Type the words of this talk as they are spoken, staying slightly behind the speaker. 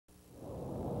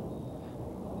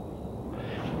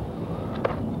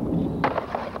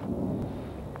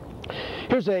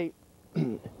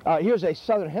Here's a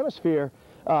southern hemisphere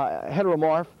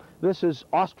heteromorph. This is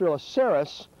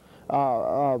Australoceras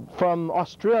from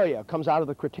Australia. Comes out of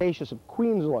the Cretaceous of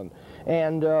Queensland.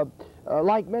 And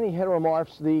like many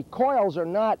heteromorphs, the coils are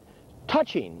not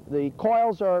touching. The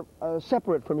coils are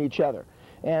separate from each other.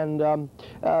 And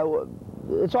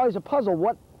it's always a puzzle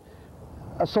what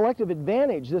a selective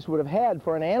advantage this would have had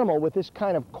for an animal with this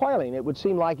kind of coiling. It would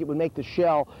seem like it would make the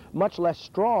shell much less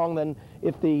strong than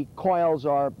if the coils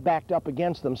are backed up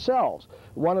against themselves.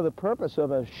 One of the purpose of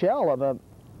a shell of an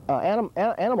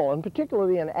animal, and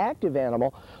particularly an active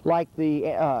animal like the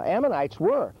ammonites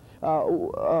were,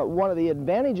 one of the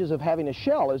advantages of having a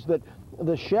shell is that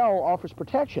the shell offers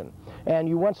protection, and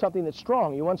you want something that's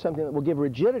strong. You want something that will give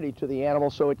rigidity to the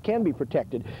animal so it can be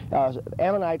protected.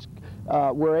 Ammonites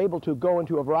were able to go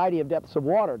into a variety of depths of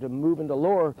water, to move into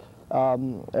lower,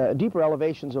 deeper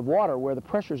elevations of water where the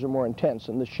pressures are more intense,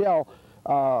 and the shell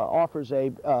offers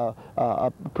a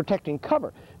protecting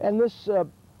cover. And this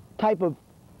type of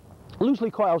loosely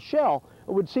coiled shell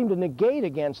would seem to negate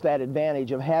against that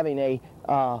advantage of having a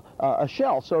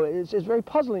shell. So it's very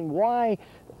puzzling why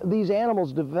these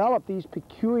animals develop these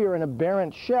peculiar and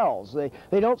aberrant shells.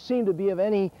 They don't seem to be of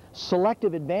any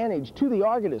selective advantage to the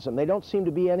organism. They don't seem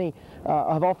to be any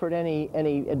have offered any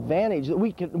advantage that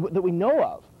we know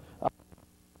of.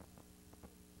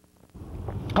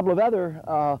 A couple of other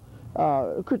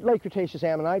late Cretaceous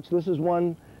ammonites. This is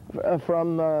one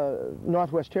from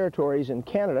Northwest Territories in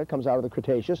Canada. Comes out of the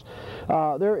Cretaceous.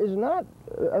 There is not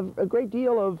a great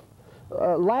deal of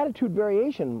latitude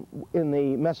variation in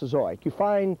the Mesozoic. You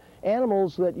find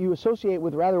animals that you associate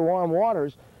with rather warm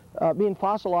waters being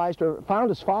fossilized or found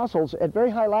as fossils at very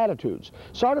high latitudes.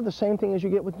 Sort of the same thing as you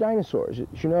get with dinosaurs.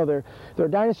 As you know, there are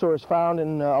dinosaurs found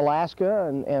in Alaska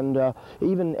and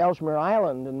even Ellesmere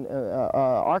Island and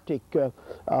Arctic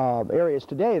areas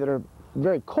today that are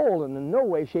very cold and in no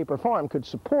way, shape, or form could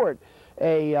support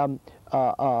a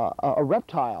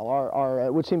reptile, or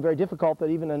it would seem very difficult that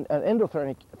even an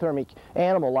endothermic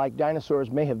animal like dinosaurs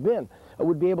may have been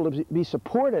would be able to be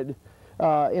supported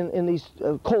in these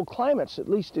cold climates, at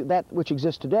least that which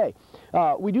exists today.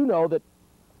 We do know that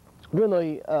during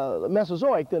the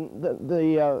Mesozoic,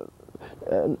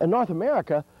 North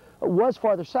America was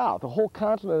farther south. The whole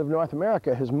continent of North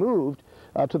America has moved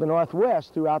to the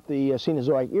northwest throughout the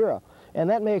Cenozoic era, and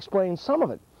that may explain some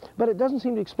of it, but it doesn't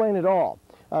seem to explain it all.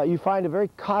 You find a very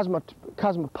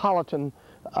cosmopolitan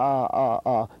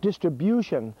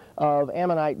distribution of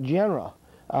ammonite genera,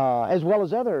 as well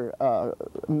as other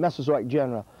Mesozoic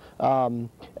genera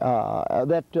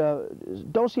that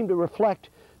don't seem to reflect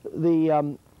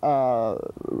the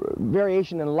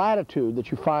variation in latitude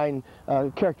that you find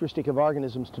characteristic of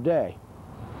organisms today.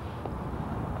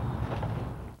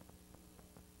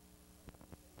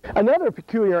 Another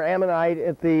peculiar ammonite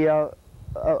at the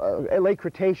late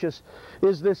Cretaceous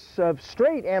is this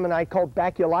straight ammonite called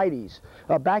Baculites.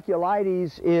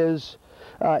 Baculites is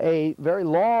a very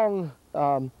long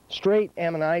straight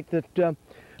ammonite that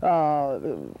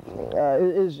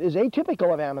is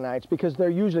atypical of ammonites because they're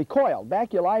usually coiled.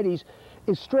 Baculites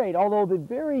is straight, although the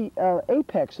very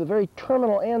apex, the very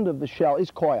terminal end of the shell is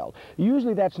coiled.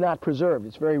 Usually that's not preserved.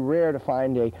 It's very rare to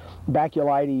find a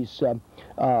Baculites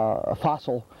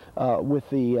fossil with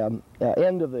the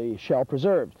end of the shell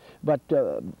preserved. But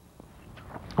they're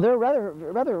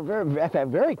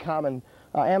very common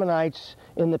ammonites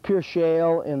in the Pierre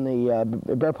shale, in the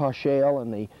Bearpaw shale,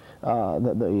 and the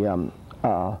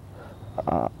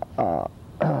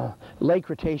late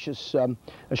Cretaceous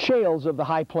shales of the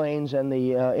high plains and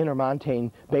the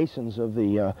intermontain basins of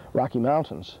the Rocky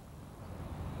Mountains.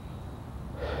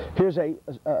 Here's a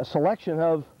selection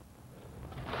of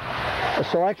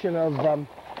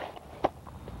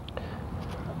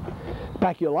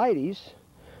Baculites.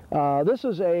 This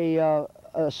is a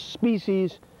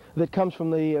species that comes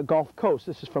from the Gulf Coast.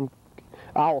 This is from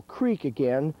Owl Creek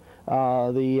again,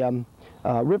 the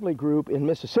Ripley group in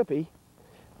Mississippi.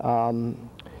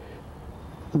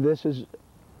 This is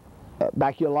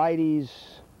Baculites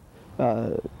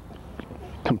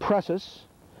compressus,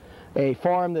 a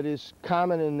form that is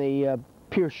common in the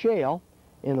Pierre shale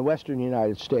in the western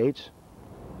United States.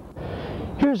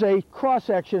 Here's a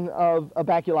cross-section of a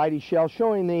Baculites shell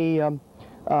showing the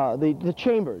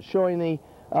chambers, showing the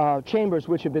chambers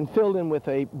which have been filled in with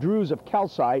a druze of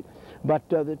calcite, but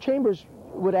the chambers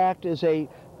would act as a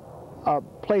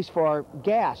place for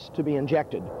gas to be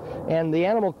injected, and the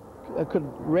animal could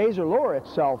raise or lower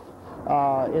itself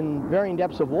in varying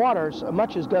depths of waters,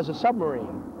 much as does a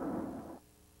submarine.